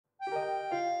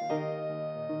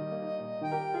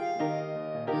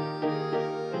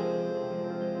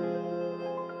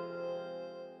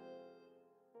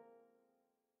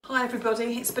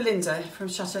everybody, it's Belinda from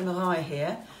Chateau Mareuil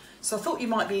here. So I thought you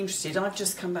might be interested. I've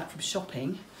just come back from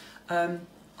shopping. I've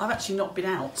actually not been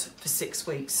out for 6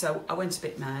 weeks, so I went a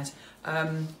bit mad.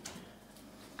 And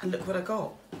look what I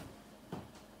got.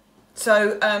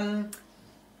 So, how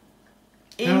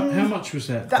much was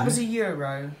that? That was €1.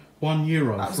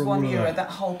 €1. That was €1, that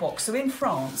whole box. So in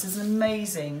France, there's an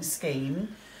amazing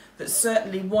scheme that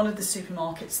certainly one of the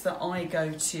supermarkets that I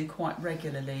go to quite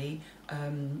regularly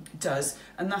does,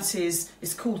 and that is,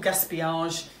 it's called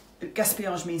gaspillage.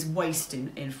 Gaspillage means waste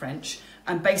in French,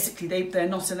 and basically they're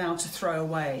not allowed to throw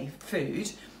away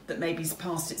food that maybe's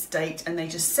past its date, and they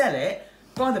just sell it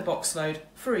by the box load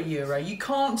for €1. You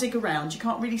can't dig around, you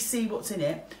can't really see what's in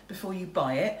it before you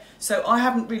buy it. So I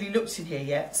haven't really looked in here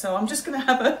yet, so I'm just going to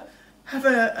have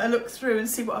a look through and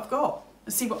see what I've got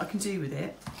and see what I can do with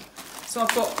it. So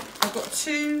I've got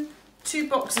two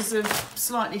boxes of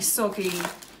slightly soggy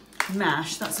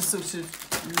mash. That's a sort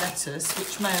of lettuce,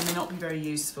 which may or may not be very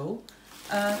useful.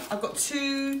 I've got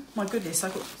my goodness,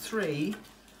 I've got three.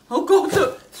 Oh God,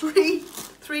 look,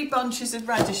 three bunches of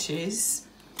radishes.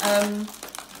 Oh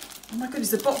my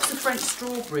goodness, a box of French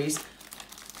strawberries.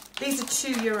 These are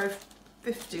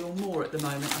 €2.50 or more at the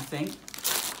moment, I think.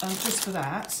 Just for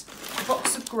that. A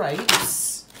box of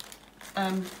grapes.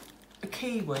 A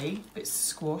kiwi, a bit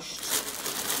squashed.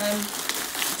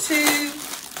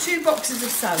 Two boxes of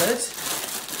salad.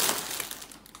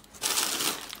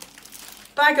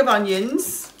 Bag of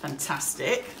onions,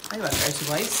 fantastic. They won't go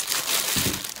to waste.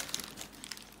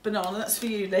 Banana, that's for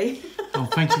you, Lee. Oh,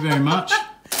 thank you very much.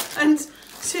 And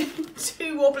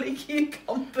two wobbly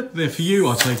cucumbers. They're for you,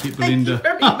 I take it, Belinda.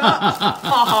 Thank you very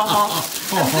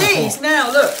much. And these,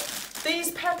 now look,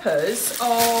 these peppers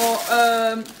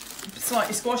are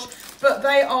slightly squashed, but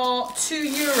they are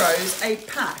 €2 a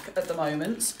pack at the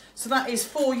moment. So that is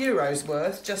 €4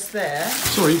 worth just there.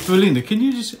 Sorry, Belinda, can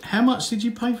you just, how much did you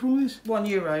pay for all this?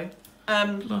 €1.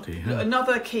 Bloody hell.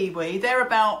 Another kiwi, they're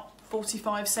about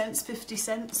 45 cents, 50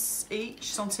 cents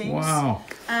each, centimes. Wow.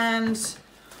 And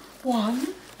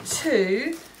 1,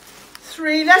 2,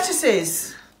 3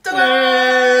 lettuces.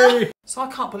 Ta-da! So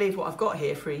I can't believe what I've got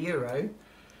here for €1.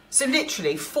 So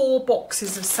literally 4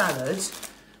 boxes of salad,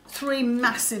 3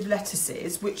 massive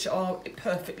lettuces, which are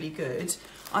perfectly good.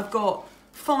 I've got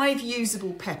 5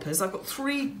 usable peppers. I've got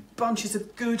 3 bunches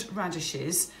of good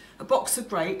radishes, a box of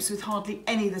grapes with hardly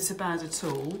any that are bad at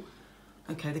all.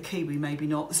 Okay, the kiwi maybe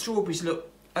not. The strawberries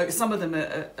look, some of them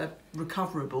are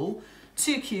recoverable.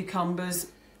 2 cucumbers,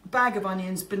 bag of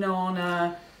onions,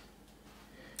 banana.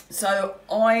 So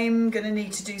I'm going to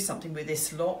need to do something with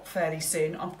this lot fairly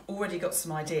soon. I've already got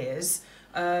some ideas.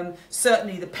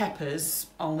 Certainly the peppers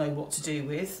I'll know what to do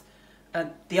with.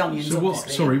 The onions, so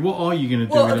obviously. Sorry, what are you going to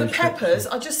do well, with the those peppers,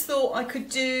 I just thought I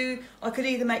could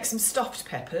either make some stuffed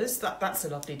peppers, that's a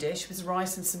lovely dish, with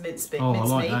rice and some mincemeat. Oh, I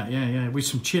like that, yeah, with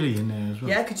some chilli in there as well.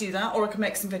 Yeah, I could do that, or I could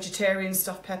make some vegetarian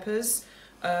stuffed peppers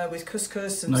with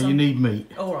couscous and you need meat.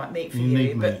 All right, meat for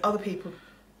you, but other people,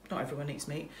 not everyone eats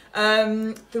meat.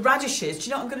 The radishes, do you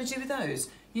know what I'm going to do with those?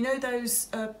 You know those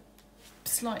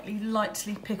slightly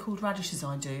lightly pickled radishes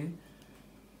I do?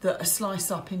 That are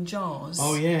sliced up in jars.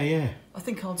 Oh, yeah. I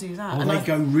think I'll do that. Oh, they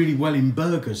go really well in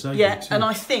burgers, don't they? Yeah, and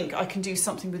I think I can do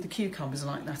something with the cucumbers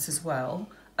like that as well.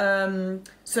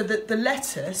 So the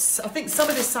lettuce, I think some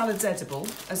of this salad's edible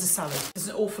as a salad. There's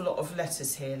an awful lot of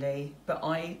lettuce here, Lee, but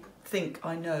I think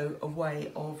I know a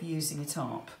way of using it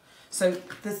up. So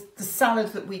the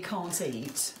salad that we can't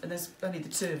eat, and there's only the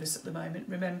 2 of us at the moment,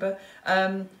 remember,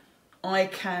 I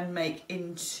can make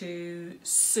into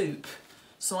soup.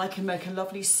 So I can make a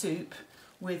lovely soup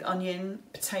with onion,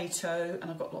 potato,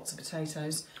 and I've got lots of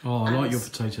potatoes. Oh, I like your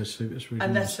potato soup. It's really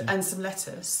nice. And some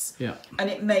lettuce. Yeah. And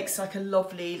it makes like a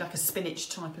lovely, like a spinach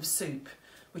type of soup,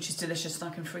 which is delicious, and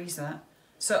I can freeze that.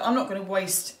 So I'm not going to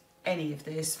waste any of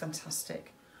this.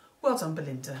 Fantastic. Well done,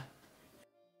 Belinda.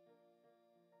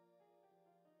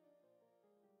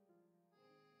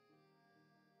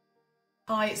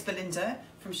 Hi, it's Belinda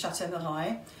from Chateau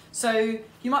Mareuil. So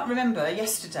you might remember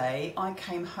yesterday I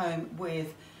came home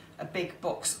with a big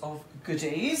box of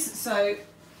goodies. So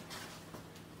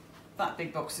that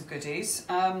big box of goodies,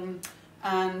 and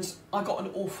I got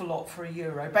an awful lot for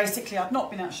 €1. Basically, I've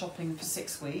not been out shopping for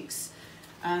 6 weeks,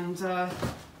 and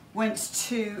went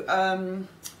to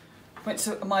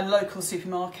my local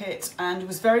supermarket and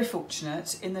was very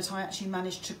fortunate in that I actually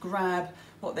managed to grab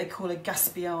what they call a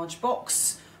gaspillage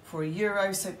box for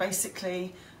 €1. So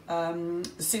basically,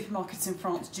 the supermarkets in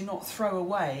France do not throw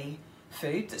away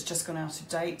food that's just gone out of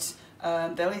date.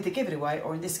 They'll either give it away,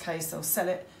 or in this case, they'll sell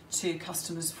it to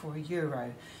customers for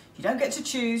 €1. You don't get to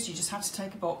choose, you just have to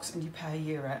take a box and you pay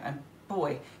 €1. And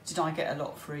boy, did I get a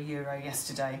lot for €1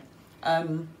 yesterday.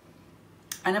 And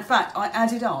in fact, I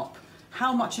added up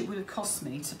how much it would have cost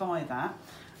me to buy that,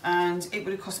 and it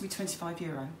would have cost me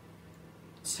 €25.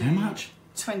 How much?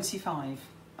 25.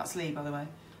 That's Lee, by the way,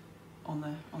 on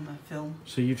the film.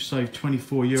 So you've saved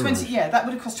 €24. 20, yeah, that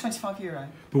would have cost €25.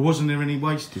 But wasn't there any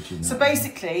wastage in that? So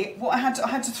basically, what I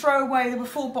had to throw away. There were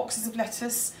 4 boxes of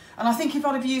lettuce, and I think if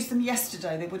I'd have used them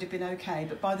yesterday, they would have been okay.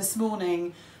 But by this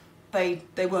morning, they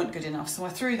weren't good enough. So I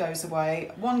threw those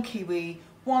away. 1 kiwi,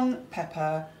 1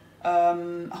 pepper,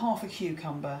 half a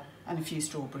cucumber, and a few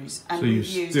strawberries. And so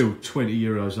you've still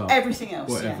 €20 up. Everything else,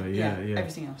 whatever, yeah.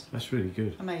 everything else. That's really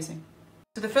good. Amazing.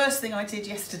 So the first thing I did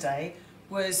yesterday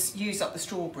was use up the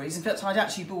strawberries. In fact, I'd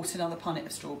actually bought another punnet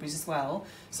of strawberries as well.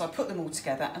 So I put them all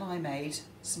together and I made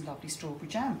some lovely strawberry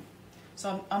jam.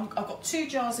 So I've got 2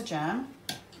 jars of jam,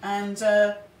 and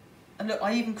look,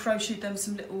 I even crocheted them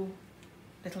some little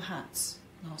hats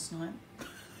last night.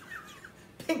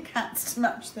 Pink hats to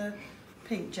match the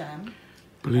pink jam.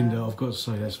 Belinda, I've got to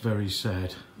say that's very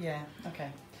sad. Yeah,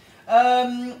 okay.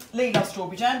 Lee loves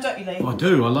strawberry jam, don't you, Lee? I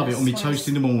do, I love it on my toast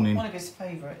in the morning. One of his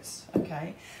favourites,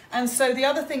 okay. And so the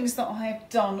other things that I have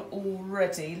done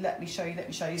already, let me show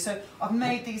you. So I've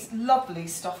made these lovely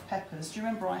stuffed peppers. Do you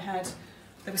remember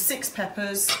there were 6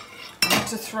 peppers, I had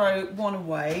to throw 1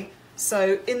 away.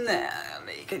 So in there,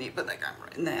 Lee, can you put that camera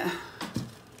in there?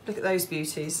 Look at those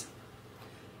beauties.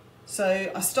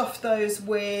 So I stuffed those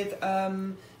with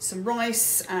some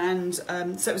rice, and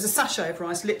so it was a sachet of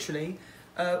rice, literally.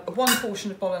 1 portion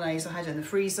of bolognese I had in the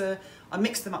freezer. I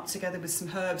mixed them up together with some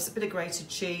herbs, a bit of grated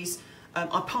cheese. I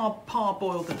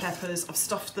parboiled the peppers, I've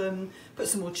stuffed them, put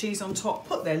some more cheese on top,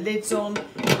 put their lids on,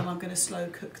 and I'm going to slow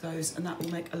cook those, and that will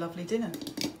make a lovely dinner.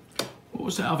 What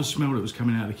was that other smell that was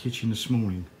coming out of the kitchen this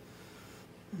morning?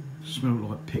 It smelled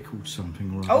like pickled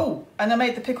something or other. Oh, and I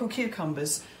made the pickled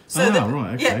cucumbers. So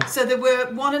right, okay. Yeah, so there were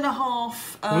 1.5...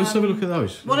 well, let's have a look at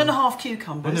those. 1.5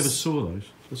 cucumbers. I never saw those.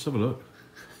 Let's have a look.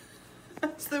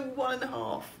 That's the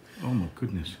 1.5. Oh my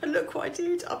goodness. And look what I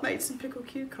did. I've made some pickled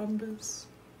cucumbers.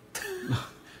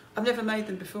 I've never made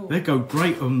them before. They go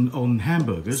great on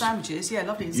hamburgers. Sandwiches, yeah,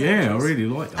 lovely in sandwiches. Yeah, I really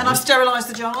like that. And I've sterilised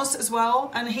the jars as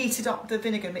well and heated up the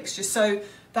vinegar mixture, so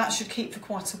that should keep for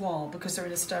quite a while because they're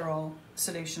in a sterile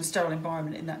solution, sterile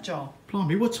environment in that jar.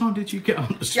 Blimey, what time did you get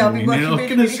up this Yeah, morning? I've been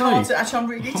working really hard. Actually, I'm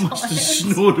really tired. I must have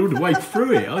snored all the way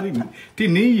through it. I didn't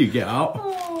hear you get up.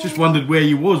 Oh. Just wondered where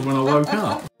you was when I woke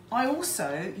up. I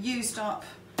also used up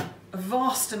a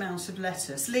vast amount of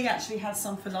lettuce. Lee actually had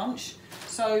some for lunch,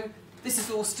 so this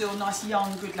is all still nice,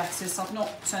 young, good lettuce. I've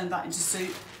not turned that into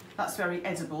soup. That's very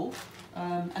edible.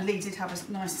 And Lee did have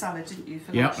a nice salad, didn't you,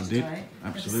 for lunch today? Yeah, I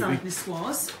did. Absolutely.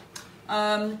 Salad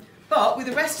niçoise. But with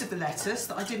the rest of the lettuce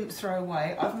that I didn't throw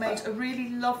away, I've made a really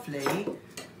lovely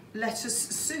lettuce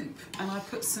soup, and I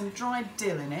put some dried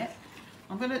dill in it.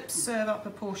 I'm going to serve up a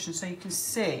portion so you can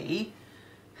see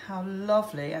how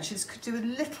lovely. Actually, this could do a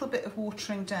little bit of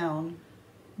watering down,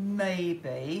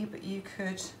 maybe, but you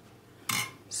could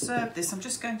serve this. I'm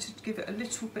just going to give it a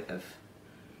little bit of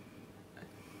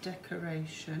a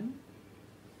decoration.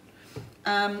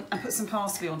 And put some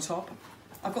parsley on top.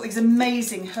 I've got these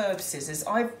amazing herb scissors.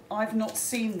 I've not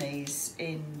seen these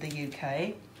in the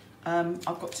UK.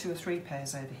 I've got 2 or 3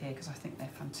 pairs over here because I think they're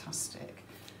fantastic.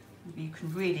 You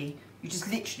can really, you just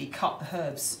literally cut the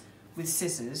herbs with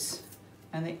scissors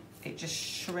and it just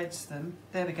shreds them.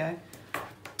 There we go.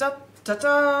 Da da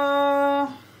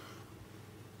da!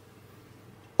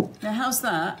 Now how's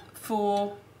that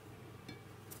for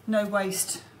no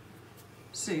waste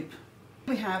soup?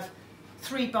 We have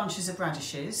 3 bunches of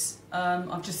radishes.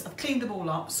 I've cleaned them all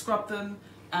up, scrubbed them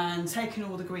and taken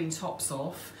all the green tops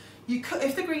off. You could,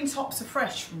 if the green tops are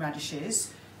fresh from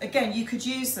radishes, again you could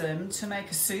use them to make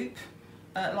a soup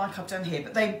like I've done here,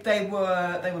 but they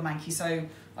were manky, so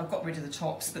I've got rid of the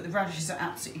tops, but the radishes are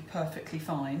absolutely perfectly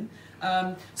fine.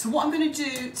 So what I'm going to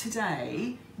do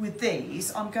today with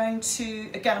these, I'm going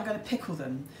to pickle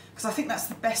them, because I think that's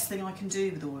the best thing I can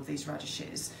do with all of these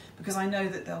radishes, because I know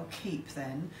that they'll keep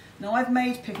then. Now I've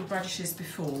made pickled radishes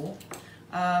before,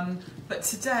 but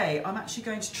today I'm actually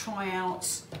going to try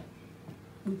out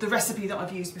the recipe that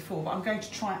I've used before, but I'm going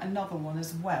to try another one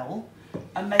as well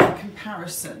and make a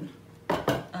comparison.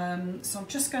 So I'm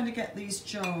just going to get these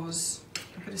jars,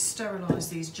 I'm going to sterilise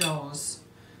these jars.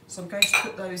 So I'm going to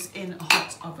put those in a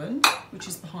hot oven, which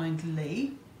is behind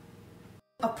Lee.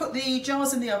 I've put the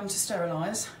jars in the oven to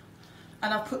sterilise,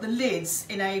 and I've put the lids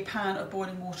in a pan of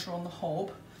boiling water on the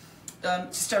hob to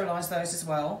sterilise those as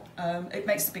well. It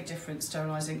makes a big difference,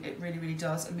 sterilising, it really, really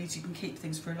does. It means you can keep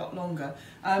things for a lot longer.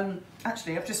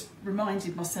 Actually, I've just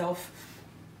reminded myself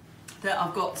that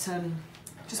I've got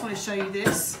Just want to show you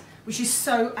this, which is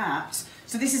so apt.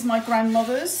 So this is my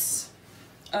grandmother's,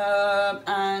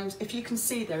 and if you can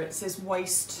see there, it says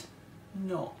waste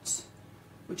not,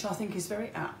 which I think is very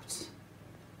apt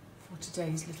for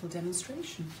today's little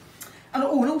demonstration. And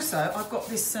also, I've got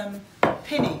this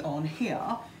pinny on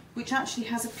here, which actually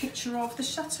has a picture of the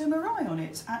Chateau Mareuil on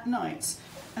it at night.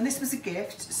 And this was a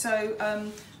gift, so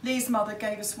Lee's mother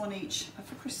gave us one each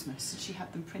for Christmas, and she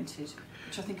had them printed,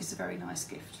 which I think is a very nice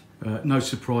gift. No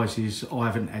surprises, I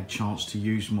haven't had a chance to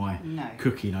use my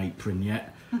cooking apron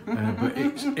yet, but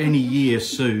it's any year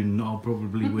soon I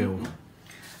probably will.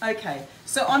 Okay,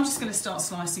 so I'm just going to start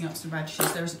slicing up some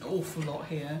radishes. There's an awful lot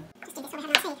here.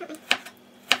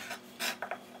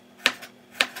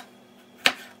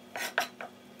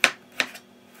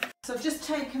 So I've just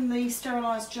taken the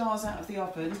sterilised jars out of the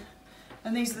oven,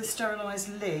 and these are the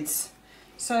sterilised lids.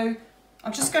 So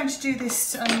I'm just going to do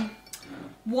this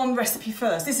one recipe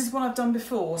first. This is one I've done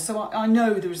before, so I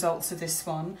know the results of this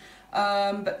one.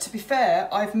 But to be fair,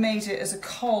 I've made it as a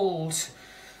cold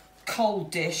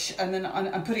dish, and then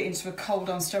I put it into a cold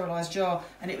unsterilised jar,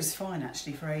 and it was fine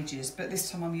actually for ages. But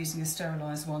this time I'm using a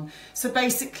sterilised one. So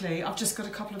basically, I've just got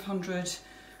a couple of 100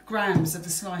 grams of the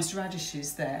sliced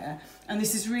radishes there, and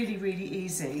this is really, really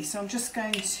easy. So I'm just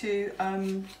going to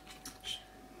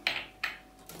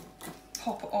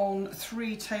pop on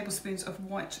 3 tablespoons of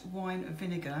white wine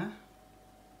vinegar.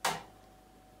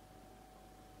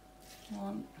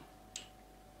 1,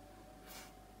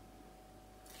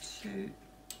 2,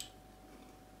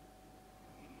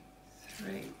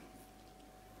 3,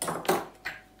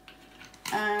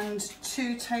 and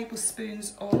 2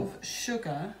 tablespoons of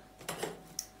sugar,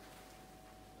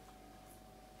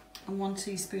 and 1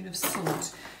 teaspoon of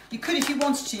salt. You could, if you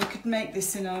wanted to, you could make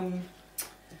this in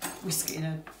whisk it in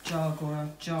a jug or a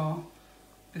jar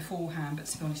beforehand, but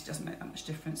to be honest, it doesn't make that much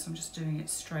difference. I'm just doing it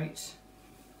straight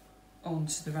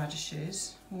onto the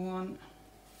radishes. 1.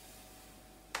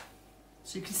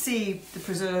 So you can see the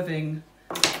preserving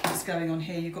that's going on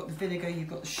here. You've got the vinegar, you've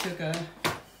got the sugar,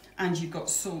 and you've got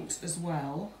salt as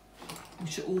well,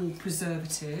 which are all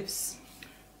preservatives.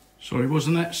 Sorry,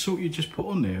 wasn't that salt you just put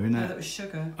on there? No, that was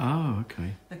sugar. Oh,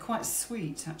 okay. They're quite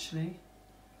sweet, actually.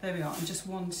 There we are, and just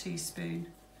 1 teaspoon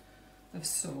of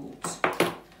salt.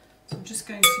 So I'm just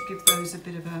going to give those a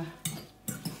bit of a...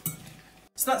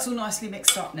 So that's all nicely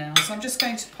mixed up now. So I'm just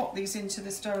going to pop these into the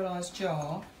sterilised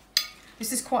jar.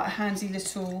 This is quite a handy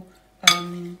little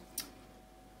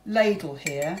ladle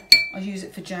here. I use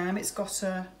it for jam. It's got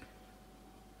a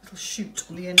little chute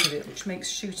on the end of it, which makes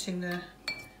shooting the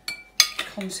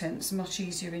contents much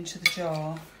easier into the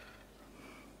jar.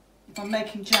 If I'm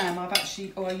making jam, I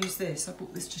use this. I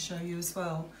bought this to show you as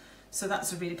well. So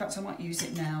that's perhaps I might use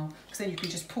it now, because then you can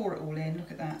just pour it all in. Look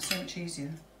at that, so much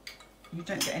easier. You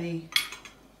don't get any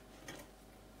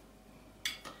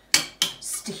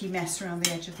sticky mess around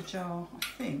the edge of the jar, I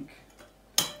think.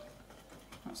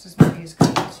 That's as many as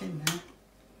can fit in there.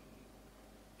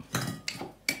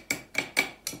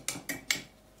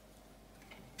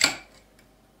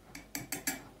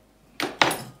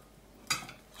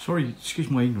 Sorry, excuse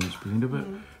my ignorance, Belinda, but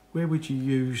where would you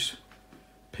use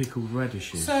pickled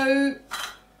radishes? So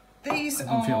these I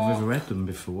don't think I've ever had them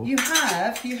before. You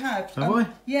have. Have I?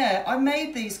 Yeah, I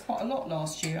made these quite a lot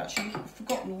last year. Actually, I've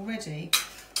forgotten already.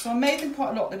 So I made them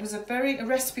quite a lot. There was a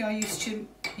recipe I used to.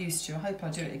 I hope I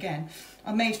do it again.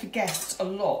 I made for guests a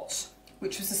lot,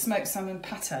 which was the smoked salmon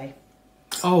pate.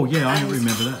 Oh yeah, I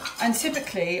remember that. And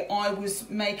typically, I was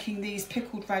making these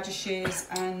pickled radishes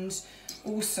and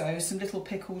also some little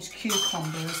pickled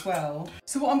cucumber as well.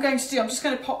 So what I'm going to do, I'm just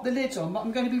going to pop the lid on, but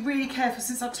I'm going to be really careful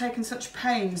since I've taken such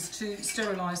pains to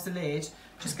sterilise the lid.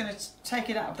 I'm just going to take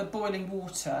it out of the boiling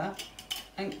water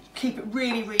and keep it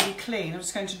really, really clean. I'm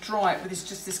just going to dry it with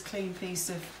just this clean piece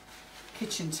of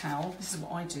kitchen towel. This is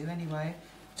what I do anyway.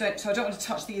 So I don't want to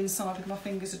touch the inside with my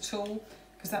fingers at all,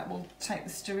 because that will take the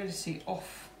sterility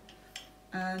off.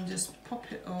 And just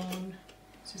pop it on.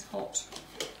 This is hot.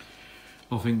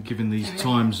 I think given these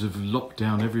times of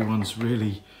lockdown, everyone's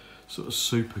really sort of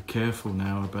super careful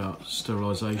now about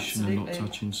sterilisation and not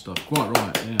touching stuff. Quite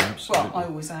right, yeah, absolutely. Well, I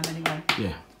always am anyway.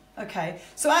 Yeah. Okay,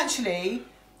 so actually,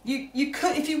 you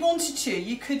could, if you wanted to,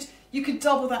 you could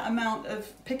double that amount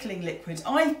of pickling liquid.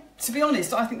 To be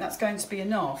honest, I think that's going to be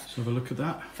enough. Let's have a look at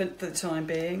that. For the time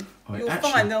being. Oh, You'll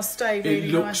find they'll stay really nice.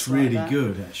 It looks really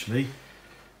good, actually.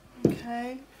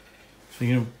 Okay.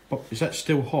 Thinking of, is that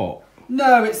still hot?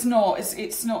 No, it's not.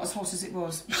 It's not as hot as it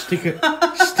was. Stick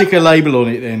a label on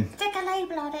it then. Stick a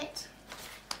label on it.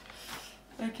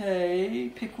 Okay,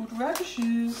 pickled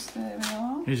radishes. There we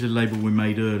are. Here's a label we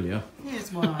made earlier. Here's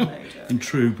one I made earlier. In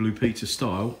true Blue Peter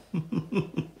style.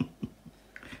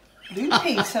 Blue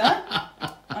Peter.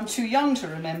 I'm too young to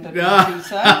remember Blue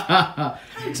Peter. How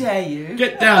dare you?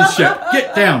 Get down, Shep.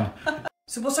 Get down.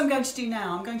 So what I'm going to do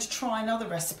now, I'm going to try another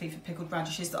recipe for pickled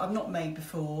radishes that I've not made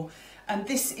before. And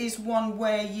this is one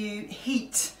where you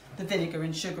heat the vinegar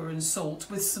and sugar and salt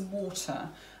with some water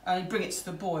and bring it to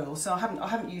the boil. So I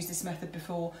haven't used this method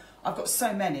before. I've got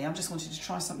so many, I just wanted to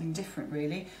try something different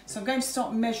really. So I'm going to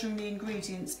start measuring the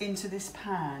ingredients into this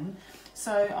pan.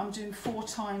 So I'm doing 4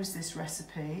 times this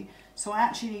recipe. So I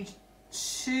actually need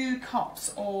 2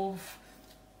 cups of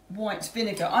white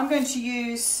vinegar. I'm going to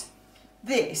use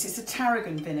this. It's a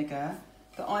tarragon vinegar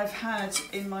that I've had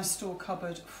in my store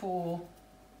cupboard for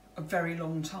a very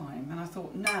long time. And I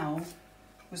thought now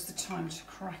was the time to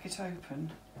crack it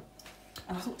open.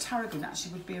 And I thought tarragon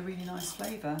actually would be a really nice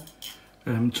flavour.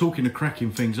 Talking of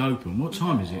cracking things open, what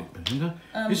time is it, Belinda?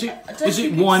 Is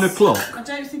it 1 o'clock? I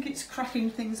don't think it's cracking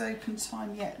things open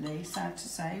time yet, Lee, sad to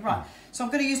say. Right, so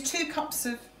I'm going to use 2 cups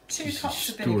of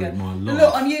vinegar.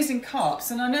 Look, I'm using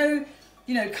cups, and I know,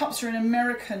 you know, cups are an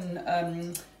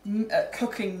American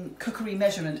cookery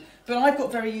measurement, but I've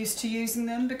got very used to using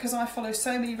them because I follow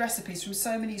so many recipes from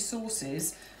so many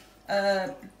sources,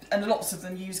 and lots of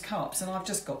them use cups, and I've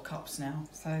just got cups now,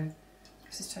 so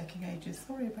this is taking ages.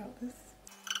 Sorry about this.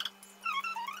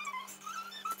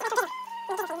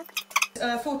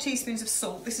 4 teaspoons of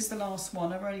salt. This is the last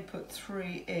one. I've already put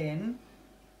 3 in.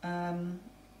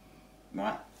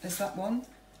 Right, there's that one.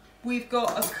 We've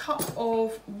got a cup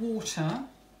of water.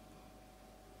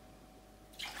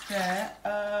 There.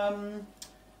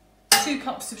 2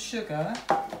 cups of sugar.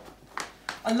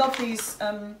 I love these.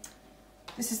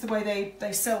 This is the way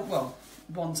they sell, well,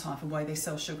 one type of way they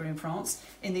sell sugar in France.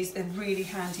 In these really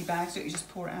handy bags that you just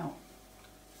pour it out.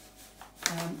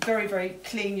 Very, very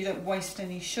clean. You don't waste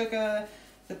any sugar.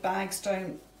 The bags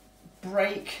don't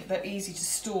break. They're easy to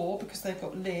store because they've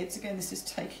got lids. Again, this is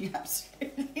taking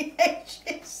absolutely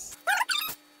ages.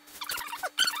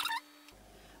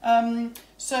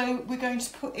 So we're going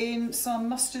to put in some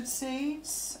mustard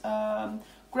seeds,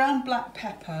 ground black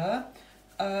pepper,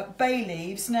 bay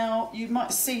leaves. Now you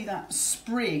might see that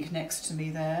sprig next to me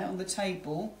there on the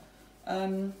table.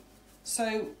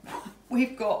 So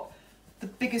we've got the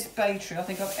biggest bay tree I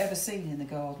think I've ever seen in the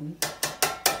garden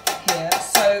here.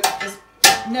 So there's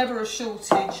never a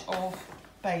shortage of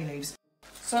bay leaves.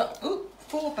 So,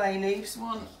 4 bay leaves.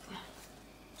 1,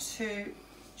 2,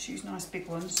 choose nice big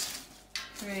ones.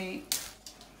 3,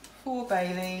 4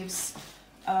 bay leaves.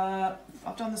 I've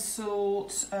done the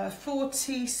salt. 4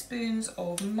 teaspoons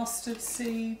of mustard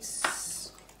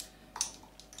seeds.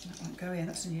 That won't go in,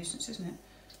 that's a nuisance, isn't it?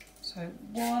 So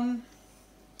 1,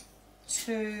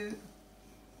 2,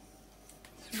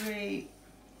 3,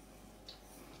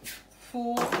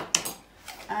 4,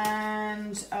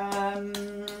 and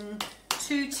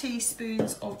 2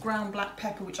 teaspoons of ground black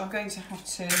pepper, which I'm going to have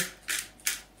to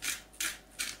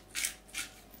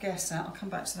guess at. I'll come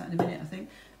back to that in a minute, I think.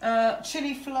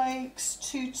 Chilli flakes,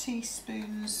 2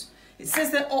 teaspoons. It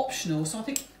says they're optional, so I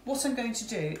think what I'm going to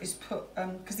do is put,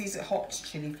 because these are hot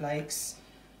chilli flakes,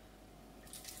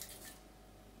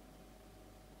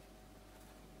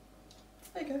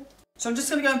 there you go. So I'm just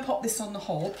going to go and pop this on the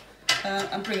hob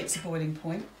and bring it to boiling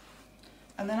point.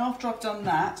 And then after I've done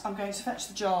that, I'm going to fetch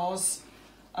the jars,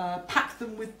 pack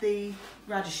them with the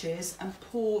radishes and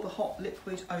pour the hot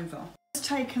liquid over. I've just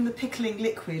taken the pickling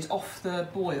liquid off the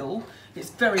boil. It's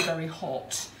very, very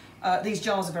hot. These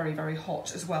jars are very, very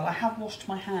hot as well. I have washed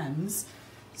my hands,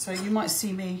 so you might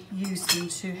see me use them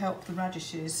to help the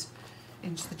radishes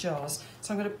into the jars.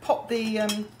 So I'm going to pop the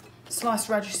sliced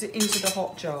radishes into the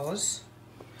hot jars.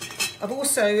 I've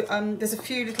also, there's a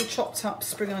few little chopped up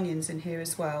spring onions in here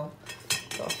as well,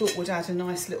 that I thought would add a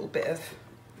nice little bit of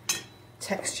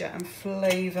texture and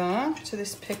flavour to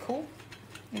this pickle.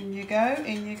 In you go,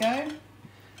 in you go.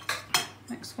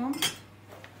 Next one. If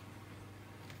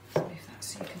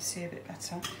that's so you can see a bit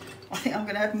better. I think I'm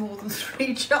going to add more than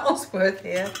 3 jars worth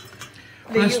here.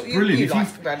 Well, that's brilliant. You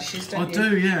like radishes, don't you? I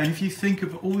do, yeah. And if you think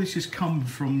of all this has come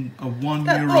from a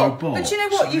 €1 box. But you know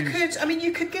what? You could, I mean,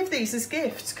 you could give these as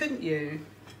gifts, couldn't you?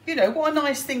 You know, what a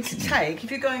nice thing to take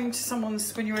if you're going to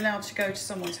someone's, when you're allowed to go to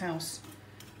someone's house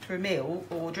for a meal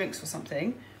or drinks or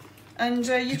something. And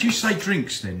Did you say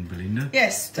drinks then, Belinda?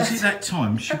 Yes. Is it that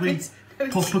time? Should we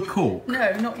pop a cork?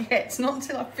 No, not yet. Not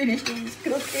until I've finished all this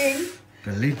cooking.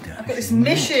 Belinda, I've got this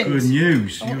mission. Good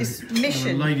news. I've got this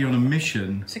mission. You're a lady on a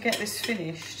mission. To get this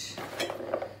finished.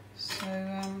 So,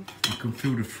 I can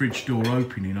feel the fridge door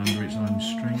opening under its own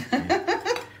strength here.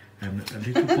 And a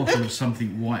little bottle of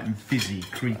something white and fizzy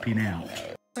creeping out.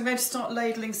 So I'm going to start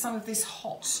ladling some of this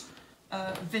hot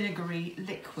vinegary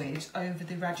liquid over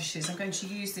the radishes. I'm going to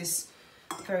use this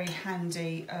very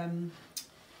handy, I don't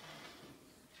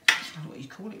know what you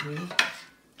call it really,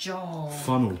 jar.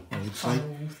 Funnel, I would say.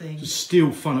 Funnel thing. It's a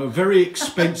steel funnel, a very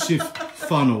expensive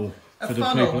funnel for the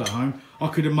people at home. I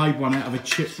could have made one out of a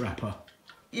chip wrapper.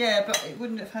 Yeah, but it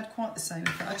wouldn't have had quite the same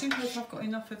effect. I do hope I've got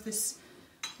enough of this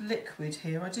liquid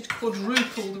here. I did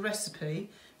quadruple the recipe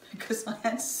because I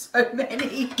had so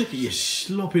many. Look at you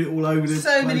slopping it all over the place.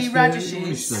 So many radishes.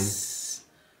 Honestly.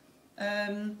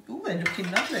 Oh, they're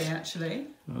looking lovely actually.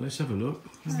 Well, let's have a look.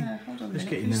 Hold on Let's a minute.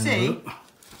 get in there and have a look.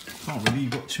 Can't really,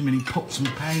 you've got too many pots and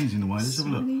pans in the way. Let's have a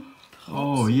look.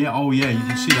 Oh yeah, you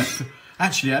can see that.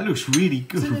 Actually, that looks really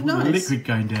good with all the liquid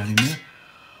going down in there.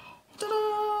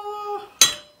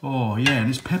 Oh yeah, and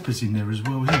there's peppers in there as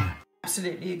well, isn't there?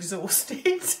 Absolutely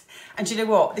exhausted. And you know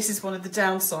what? This is one of the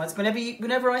downsides.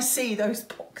 Whenever I see those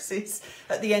boxes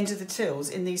at the end of the tills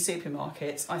in these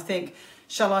supermarkets, I think,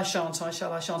 shall I, shan't I,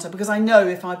 shall I, shan't I? Because I know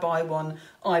if I buy one,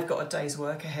 I've got a day's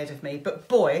work ahead of me. But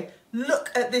boy, look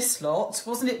at this lot.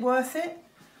 Wasn't it worth it?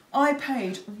 I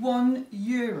paid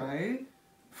 €1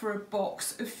 for a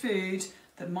box of food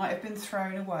that might have been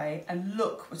thrown away. And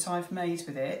look what I've made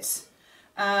with it.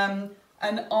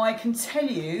 And I can tell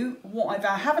you what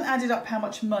I haven't added up how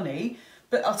much money,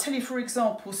 but I'll tell you, for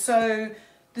example, so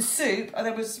the soup,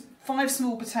 there was 5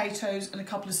 small potatoes and a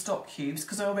couple of stock cubes,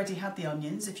 because I already had the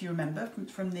onions, if you remember,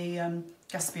 from the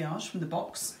gaspillage, from the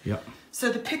box. Yep.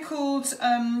 So the pickled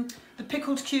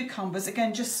cucumbers,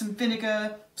 again, just some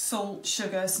vinegar, salt,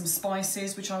 sugar, some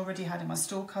spices, which I already had in my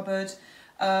store cupboard.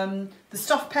 The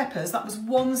stuffed peppers, that was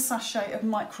 1 sachet of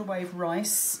microwave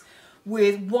rice,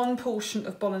 with 1 portion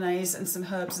of bolognese and some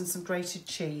herbs and some grated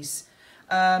cheese.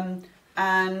 And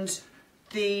aren't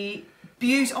they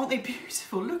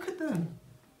beautiful? Look at them.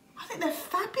 I think they're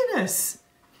fabulous.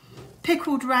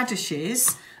 Pickled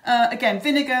radishes. Again,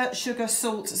 vinegar, sugar,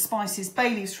 salt, spices,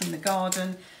 bay leaves from the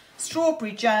garden,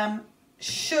 strawberry jam,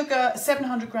 sugar,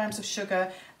 700 grams of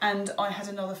sugar, and I had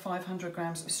another 500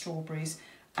 grams of strawberries.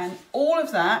 And all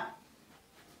of that,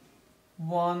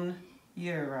 €1.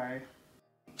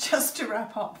 Just to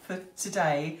wrap up for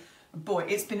today, boy,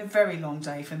 it's been a very long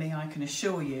day for me, I can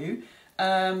assure you.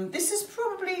 This has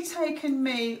probably taken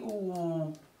me 5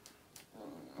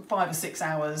 or 6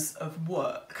 hours of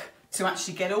work to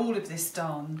actually get all of this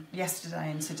done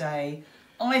yesterday and today.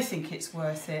 I think it's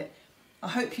worth it. I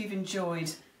hope you've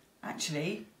enjoyed,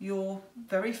 actually, your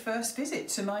very first visit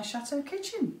to my chateau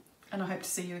kitchen. And I hope to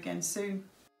see you again soon.